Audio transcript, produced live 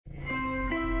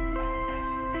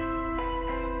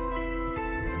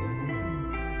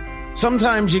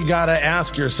Sometimes you gotta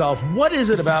ask yourself, what is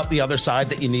it about the other side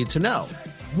that you need to know?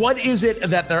 What is it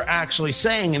that they're actually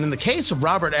saying? And in the case of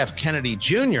Robert F. Kennedy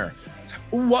Jr.,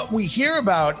 what we hear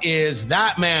about is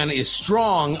that man is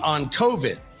strong on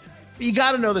COVID. You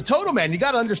got to know the total, man. You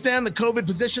got to understand the COVID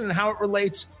position and how it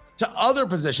relates to other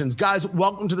positions. Guys,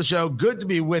 welcome to the show. Good to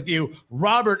be with you.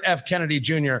 Robert F. Kennedy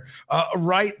Jr.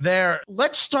 Right there.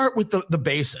 Let's start with the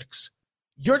basics.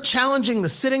 You're challenging the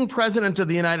sitting president of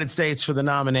the United States for the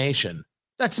nomination.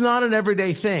 That's not an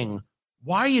everyday thing.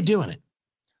 Why are you doing it?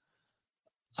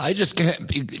 I just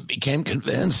became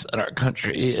convinced that our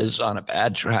country is on a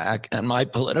bad track, and my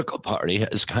political party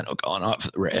has kind of gone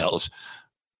off the rails.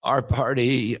 Our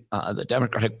party, the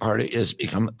Democratic Party, has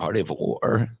become a party of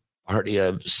war, party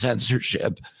of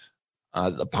censorship,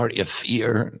 the party of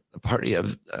fear, the party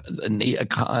of the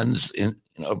neocons in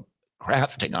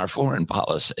crafting our foreign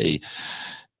policy,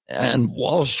 and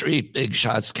Wall Street big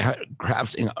shots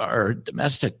crafting our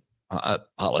domestic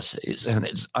policies. And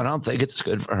I don't think it's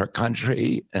good for our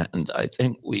country. And I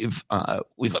think we've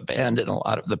abandoned a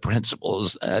lot of the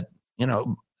principles that,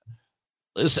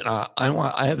 listen,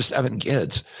 I have 7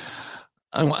 kids.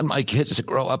 I want my kids to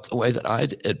grow up the way that I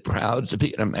did, proud to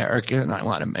be an American. I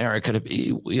want America to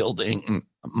be wielding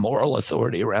moral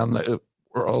authority around the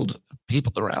world.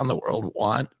 People around the world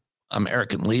want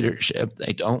American leadership.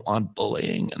 They don't want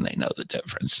bullying, and they know the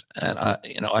difference. And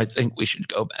I think we should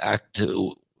go back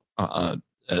to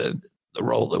the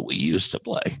role that we used to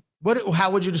play.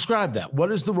 How would you describe that? What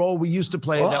is the role we used to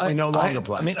play that we no longer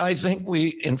play? I mean, I think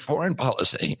in foreign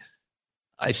policy,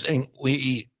 I think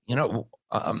we,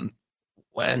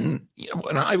 when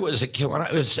I was a kid, when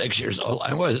I was 6 years old,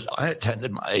 I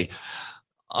attended my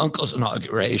uncle's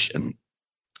inauguration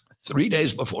 3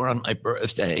 days before on my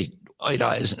birthday. Dwight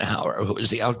Eisenhower, who was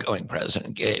the outgoing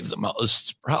president, gave the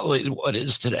most, probably what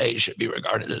is today should be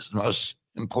regarded as the most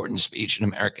important speech in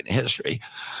American history,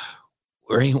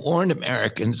 where he warned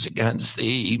Americans against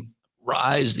the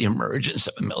emergence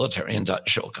of a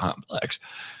military-industrial complex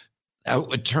that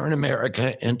would turn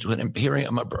America into an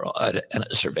imperium abroad and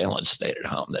a surveillance state at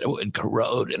home, that it would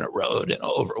corrode and erode and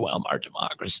overwhelm our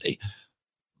democracy.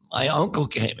 My uncle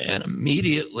came in,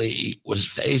 immediately was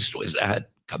faced with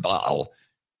that cabal.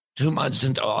 2 months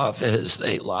into office,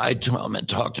 they lied to him and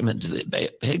talked him into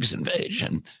the pigs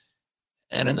invasion.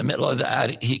 And in the middle of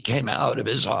that, he came out of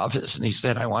his office and he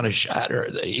said, I want to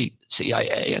shatter the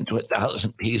CIA into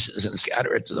 1,000 pieces and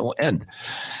scatter it to the wind.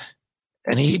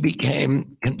 And he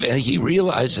became convinced, he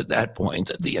realized at that point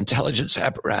that the intelligence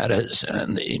apparatus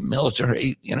and the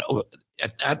military,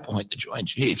 at that point, the Joint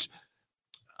Chiefs,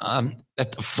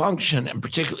 that the function, and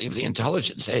particularly of the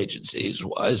intelligence agencies,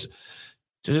 was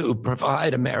to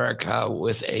provide America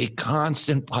with a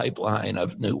constant pipeline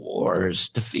of new wars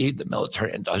to feed the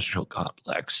military-industrial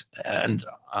complex. And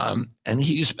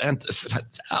he spent the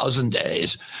 1,000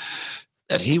 days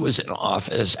that he was in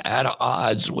office at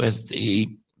odds with the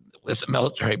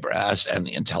military brass and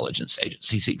the intelligence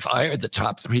agencies. He fired the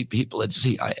top 3 people at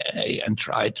CIA and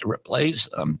tried to replace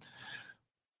them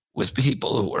with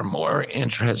people who were more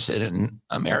interested in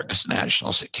America's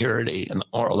national security and the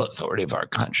moral authority of our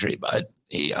country. But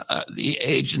the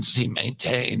agency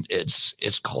maintained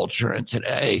its culture, and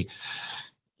today,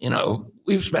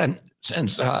 we've spent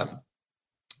since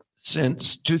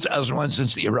 2001,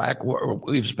 since the Iraq War,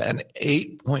 we've spent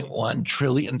 $8.1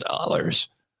 trillion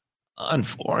on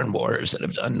foreign wars that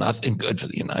have done nothing good for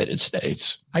the United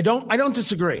States. I don't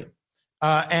disagree.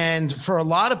 And for a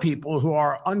lot of people who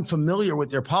are unfamiliar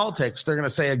with your politics, they're going to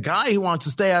say a guy who wants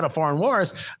to stay out of foreign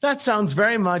wars, that sounds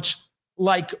very much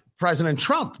like President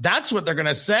Trump. That's what they're going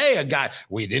to say. A guy,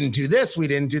 we didn't do this, we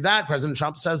didn't do that. President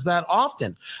Trump says that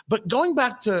often. But going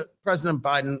back to President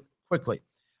Biden quickly,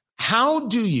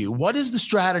 what is the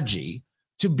strategy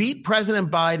to beat President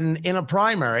Biden in a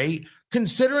primary,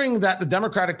 considering that the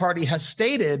Democratic Party has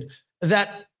stated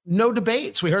that no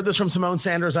debates? We heard this from Simone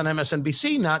Sanders on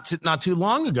MSNBC not too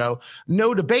long ago.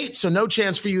 No debates, so no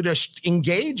chance for you to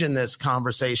engage in this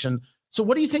conversation. So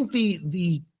what do you think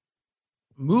the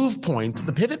move point,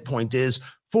 the pivot point is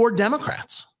for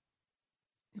Democrats?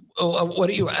 Well, what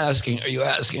are you asking? Are you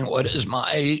asking what is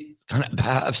my kind of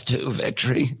path to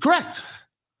victory? Correct.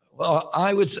 Well,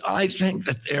 I think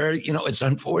that it's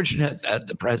unfortunate that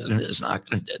the president is not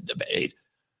going to debate.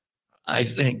 I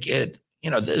think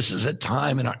this is a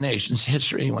time in our nation's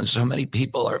history when so many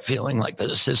people are feeling like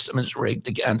the system is rigged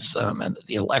against them and that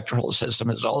the electoral system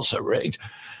is also rigged.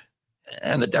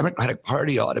 And the Democratic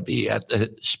Party ought to be at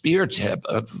the spear tip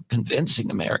of convincing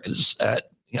Americans that,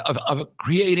 of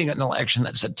creating an election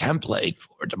that's a template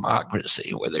for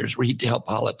democracy, where there's retail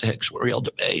politics, real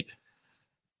debate,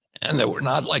 and that we're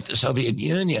not like the Soviet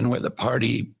Union where the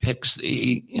party picks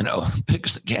the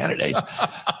candidates.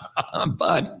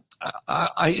 But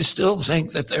I still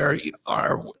think that there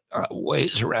are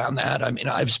ways around that. I mean,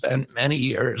 I've spent many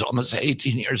years, almost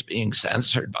 18 years, being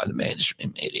censored by the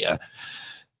mainstream media,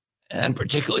 and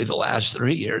particularly the last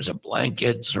 3 years of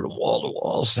blanket sort of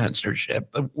wall-to-wall censorship.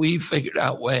 But we figured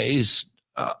out ways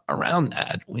around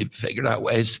that. We've figured out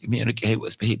ways to communicate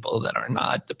with people that are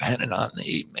not dependent on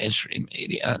the mainstream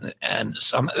media. And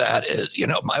some of that is,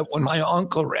 when my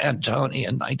uncle ran Tony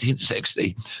in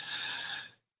 1960,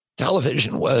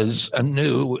 television was a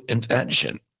new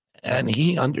invention. And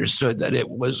he understood that it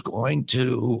was going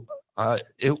to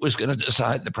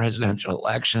decide the presidential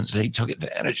elections, and he took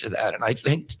advantage of that. And I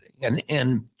think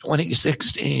in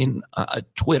 2016,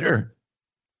 Twitter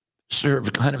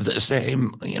served kind of the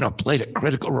same, played a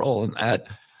critical role in that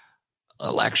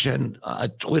election.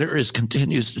 Twitter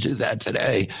continues to do that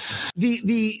today.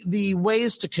 The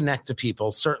ways to connect to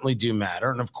people certainly do matter.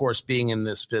 And of course, being in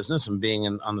this business and being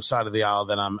on the side of the aisle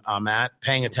that I'm at,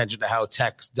 paying attention to how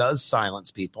text does silence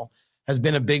people has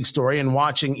been a big story. And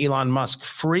watching Elon Musk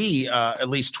free, at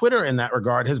least Twitter in that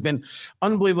regard, has been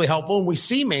unbelievably helpful. And we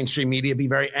see mainstream media be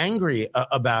very angry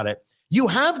about it. You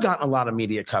have gotten a lot of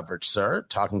media coverage, sir,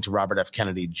 talking to Robert F.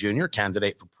 Kennedy Jr.,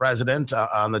 candidate for president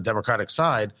on the Democratic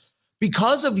side,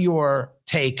 because of your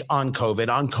take on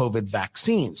COVID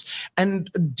vaccines. And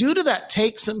due to that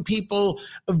take, some people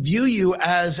view you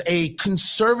as a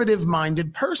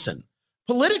conservative-minded person.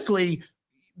 Politically,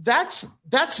 that's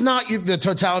not the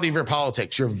totality of your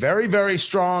politics. You're very, very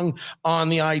strong on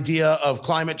the idea of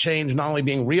climate change not only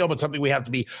being real, but something we have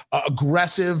to be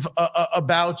aggressive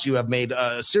about. You have made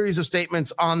a series of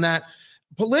statements on that.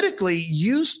 Politically,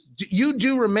 you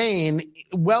do remain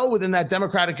well within that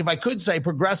Democratic, if I could say,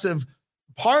 progressive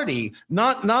party,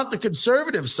 not the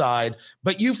conservative side,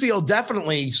 but you feel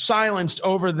definitely silenced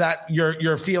over that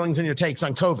your feelings and your takes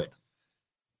on COVID.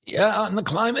 Yeah, on the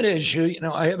climate issue,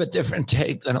 I have a different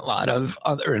take than a lot of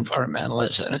other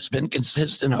environmentalists, and it's been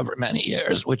consistent over many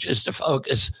years, which is to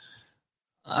focus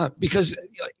because,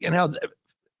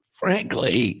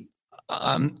 frankly,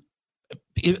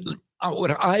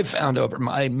 what I've found over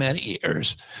my many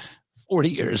years, 40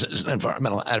 years as an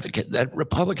environmental advocate, that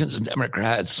Republicans and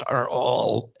Democrats are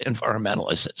all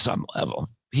environmentalists at some level.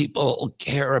 People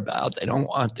care about, they don't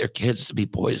want their kids to be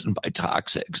poisoned by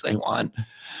toxics. They want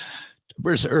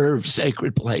preserve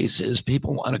sacred places.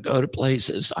 People want to go to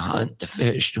places to hunt, to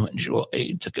fish, to enjoy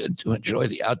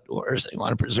the outdoors. They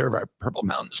want to preserve our Purple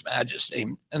Mountain's majesty.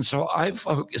 And so I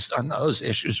focused on those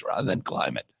issues rather than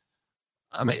climate.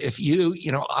 I mean,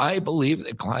 I believe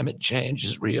that climate change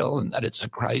is real and that it's a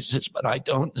crisis, but I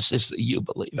don't insist that you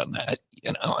believe in that,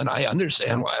 and I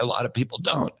understand why a lot of people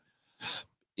don't.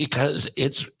 Because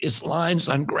it's lines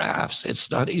on graphs, it's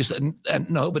studies that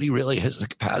nobody really has the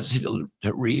capacity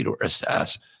to read or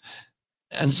assess.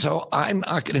 And so I'm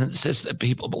not going to insist that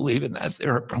people believe in that.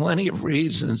 There are plenty of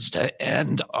reasons to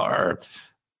end our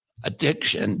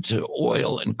addiction to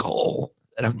oil and coal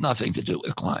that have nothing to do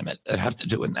with climate, that have to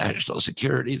do with national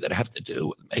security, that have to do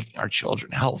with making our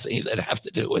children healthy, that have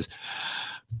to do with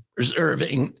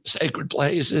preserving sacred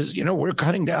places. We're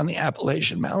cutting down the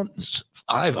Appalachian Mountains.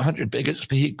 500 biggest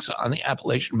peaks on the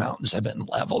Appalachian Mountains have been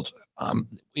leveled.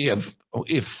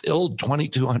 We've filled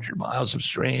 2,200 miles of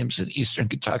streams in eastern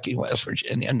Kentucky, West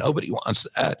Virginia. Nobody wants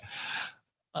that.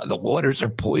 The waters are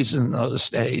poisoned in those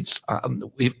states.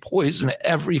 We've poisoned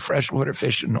every freshwater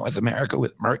fish in North America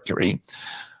with mercury.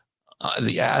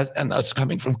 And that's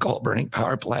coming from coal-burning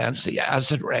power plants. The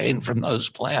acid rain from those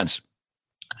plants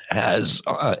has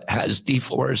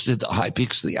deforested the high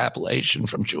peaks of the Appalachian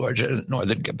from Georgia to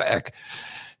northern Quebec,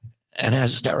 and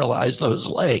has sterilized those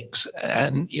lakes,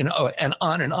 and and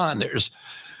on and on. There's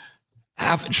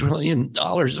 $500 billion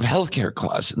of healthcare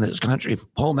costs in this country,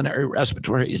 pulmonary,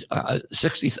 respiratory,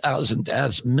 60,000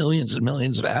 deaths, millions and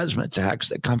millions of asthma attacks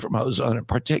that come from ozone and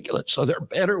particulates. So there are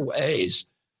better ways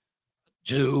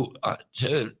to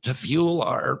fuel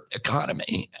our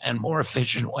economy, and more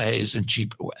efficient ways and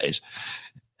cheaper ways.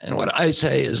 And what I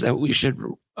say is that we should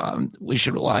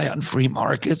rely on free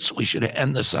markets. We should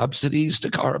end the subsidies to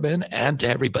carbon and to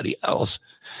everybody else,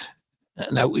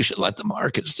 and that we should let the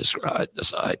markets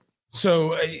decide.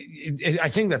 So I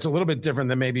think that's a little bit different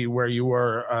than maybe where you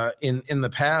were in the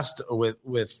past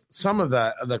with some of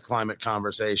the climate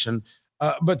conversation,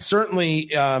 but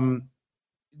certainly.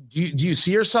 Do you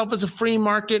see yourself as a free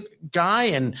market guy?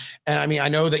 And I mean, I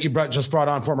know that you just brought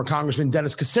on former Congressman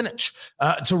Dennis Kucinich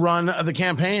to run the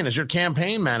campaign as your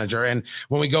campaign manager. And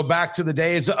when we go back to the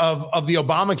days of the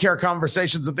Obamacare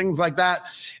conversations and things like that,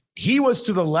 he was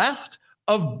to the left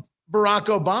of Barack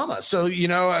Obama. So,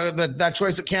 that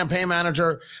choice of campaign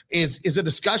manager is a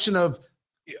discussion of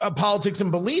politics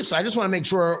and beliefs. I just want to make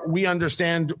sure we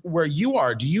understand where you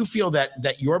are. Do you feel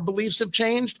that your beliefs have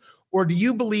changed, or do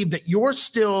you believe that you're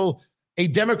still a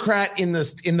Democrat in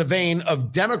the vein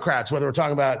of Democrats, whether we're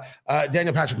talking about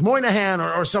Daniel Patrick Moynihan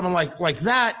or someone like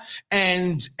that,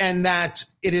 and that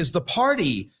it is the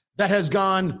party that has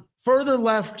gone further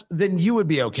left than you would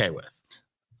be okay with?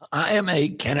 I am a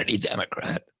Kennedy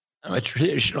Democrat. I'm a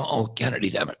traditional Kennedy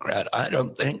Democrat. I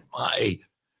don't think my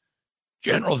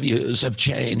general views have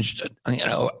changed,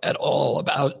 at all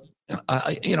about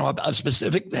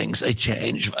specific things. They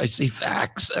change. If I see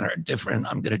facts that are different,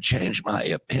 I'm going to change my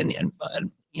opinion. But,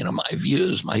 my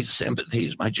views, my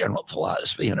sympathies, my general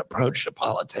philosophy and approach to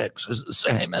politics is the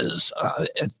same as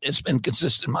it's been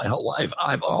consistent my whole life.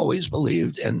 I've always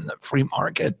believed in the free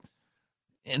market.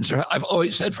 And I've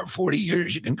always said for 40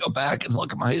 years, you can go back and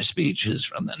look at my speeches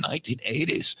from the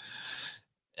 1980s.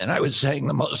 And I was saying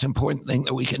the most important thing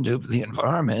that we can do for the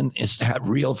environment is to have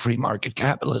real free market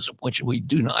capitalism, which we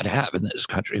do not have in this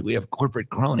country. We have corporate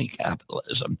crony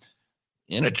capitalism.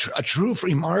 And a true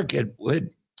free market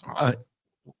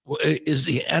is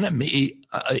the enemy.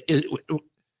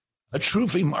 A true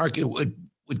free market would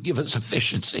give us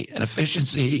efficiency, and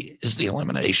efficiency is the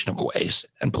elimination of waste,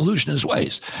 and pollution is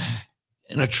waste.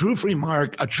 And a true free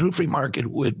market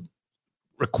would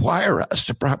require us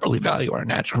to properly value our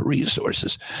natural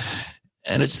resources.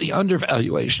 And it's the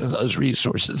undervaluation of those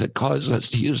resources that causes us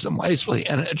to use them wastefully.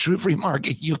 And in a true free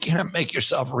market, you can't make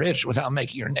yourself rich without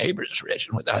making your neighbors rich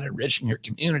and without enriching your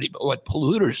community. But what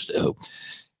polluters do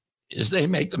is they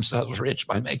make themselves rich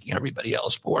by making everybody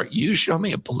else poor. You show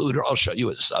me a polluter, I'll show you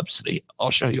a subsidy.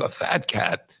 I'll show you a fat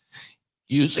cat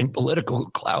using political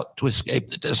clout to escape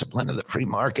the discipline of the free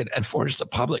market and force the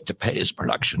public to pay his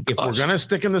production costs. If we're going to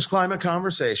stick in this climate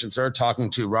conversation, sir, talking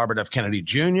to Robert F. Kennedy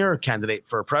Jr., candidate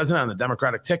for president on the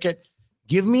Democratic ticket,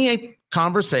 give me a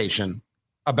conversation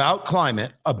about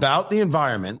climate, about the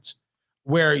environment,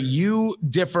 where you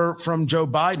differ from Joe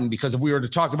Biden. Because if we were to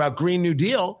talk about Green New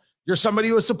Deal, you're somebody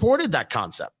who has supported that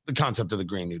concept, the concept of the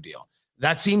Green New Deal.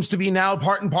 That seems to be now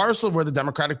part and parcel of where the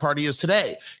Democratic Party is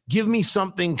today. Give me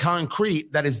something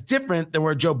concrete that is different than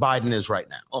where Joe Biden is right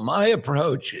now. Well, my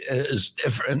approach is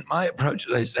different. My approach,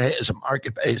 as I say, is a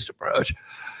market-based approach.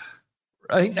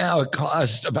 Right now, it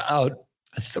costs about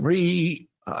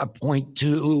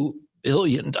 $3.2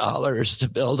 billion to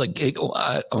build a 1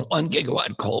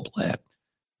 gigawatt coal plant.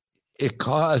 It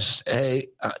costs to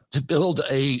build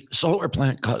a solar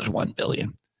plant costs $1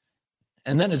 billion.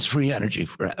 And then it's free energy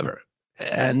forever.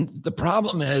 And the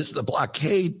problem is the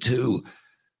blockade to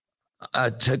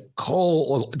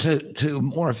coal, to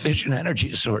more efficient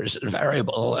energy sources,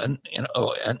 variable and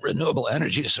renewable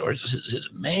energy sources is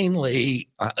mainly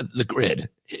the grid.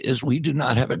 Is we do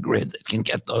not have a grid that can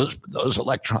get those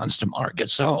electrons to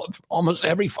market. So almost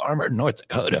every farmer in North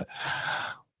Dakota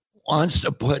wants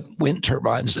to put wind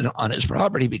turbines on his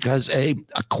property because a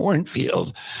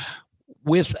cornfield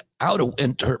without a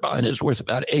wind turbine is worth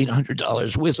about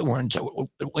 $800. With a wind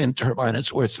turbine,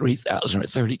 it's worth $3,000 or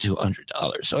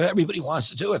 $3,200. So everybody wants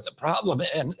to do it. The problem,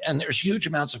 and there's huge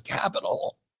amounts of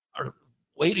capital are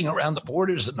waiting around the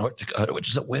borders of North Dakota, which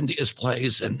is the windiest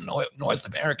place in North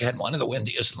America and one of the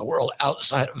windiest in the world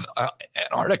outside of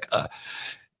Antarctica.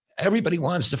 Everybody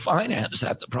wants to finance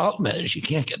that. The problem is you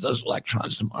can't get those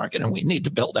electrons to market, and we need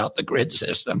to build out the grid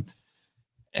system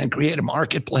and create a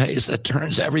marketplace that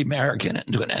turns every American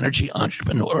into an energy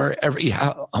entrepreneur, every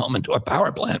home into a power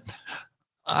plant.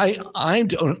 I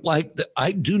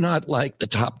do not like the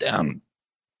top-down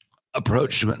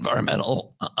approach to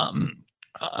environmental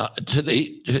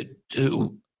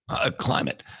to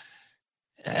climate.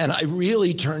 And I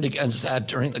really turned against that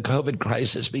during the COVID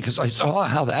crisis because I saw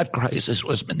how that crisis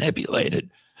was manipulated.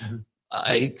 Mm-hmm.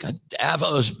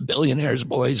 Davos, Billionaires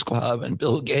Boys Club, and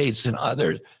Bill Gates and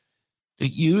others to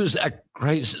use that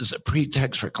crisis as a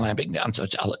pretext for clamping down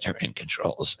totalitarian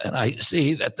controls. And I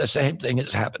see that the same thing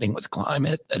is happening with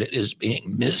climate, that it is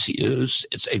being misused.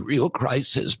 It's a real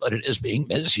crisis, but it is being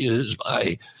misused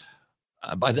by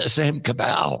the same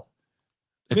cabal.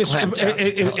 Is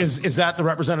that the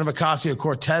Representative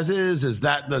Ocasio-Cortez's? Is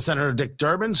that the Senator Dick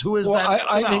Durbin's? Who is that?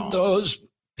 I think those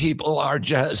people are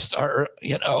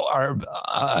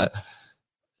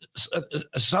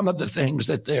some of the things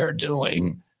that they're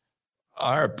doing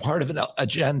are part of an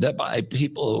agenda by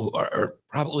people who are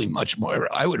probably much more,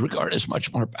 I would regard as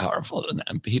much more powerful than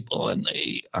them. People in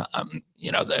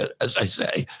as I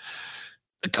say,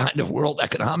 the kind of World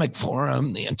Economic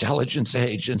Forum, the intelligence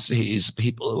agencies,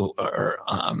 people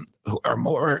who are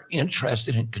more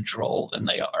interested in control than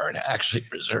they are in actually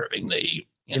preserving the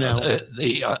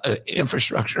the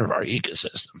infrastructure of our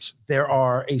ecosystems. There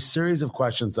are a series of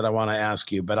questions that I want to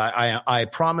ask you, but I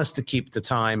promise to keep the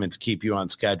time and to keep you on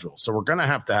schedule. So we're going to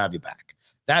have you back.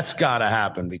 That's got to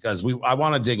happen because I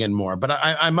want to dig in more. But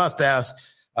I must ask,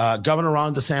 Governor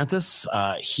Ron DeSantis,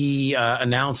 he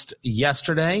announced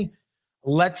yesterday,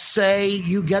 let's say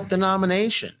you get the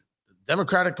nomination. The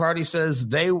Democratic Party says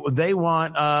they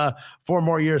want 4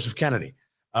 more years of Kennedy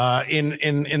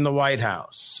in the White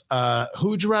House. Who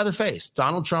would you rather face,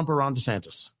 Donald Trump or Ron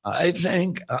DeSantis? I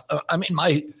think,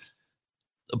 the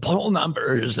poll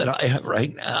numbers that I have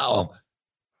right now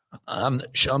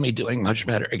show me doing much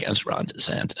better against Ron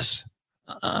DeSantis.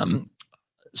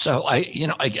 So I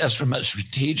guess from a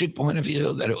strategic point of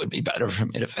view that it would be better for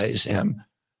me to face him.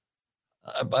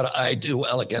 But I do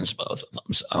well against both of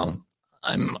them. So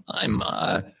I'm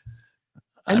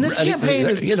this campaign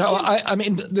is,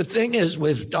 the thing is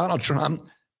with Donald Trump,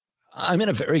 I'm in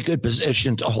a very good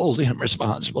position to hold him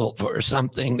responsible for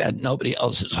something that nobody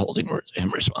else is holding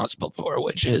him responsible for,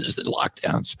 which is the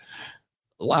lockdowns.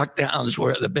 Lockdowns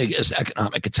were the biggest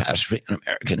economic catastrophe in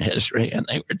American history, and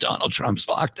they were Donald Trump's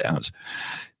lockdowns.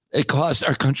 They cost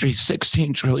our country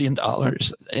 $16 trillion.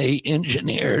 They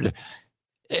engineered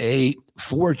a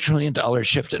 $4 trillion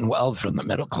shift in wealth from the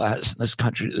middle class in this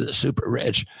country to the super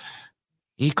rich.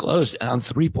 He closed down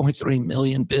 3.3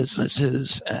 million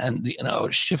businesses and,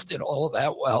 shifted all of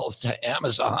that wealth to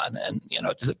Amazon and,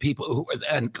 to the people who were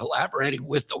then collaborating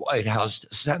with the White House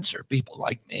to censor people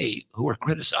like me who were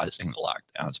criticizing the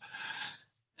lockdowns.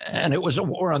 And it was a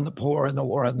war on the poor and the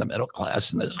war on the middle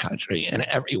class in this country in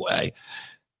every way.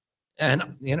 And,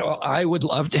 I would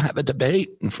love to have a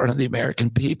debate in front of the American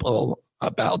people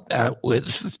about that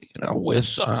with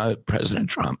President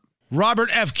Trump. Robert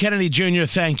F. Kennedy Jr.,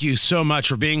 thank you so much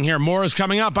for being here. More is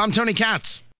coming up. I'm Tony Katz.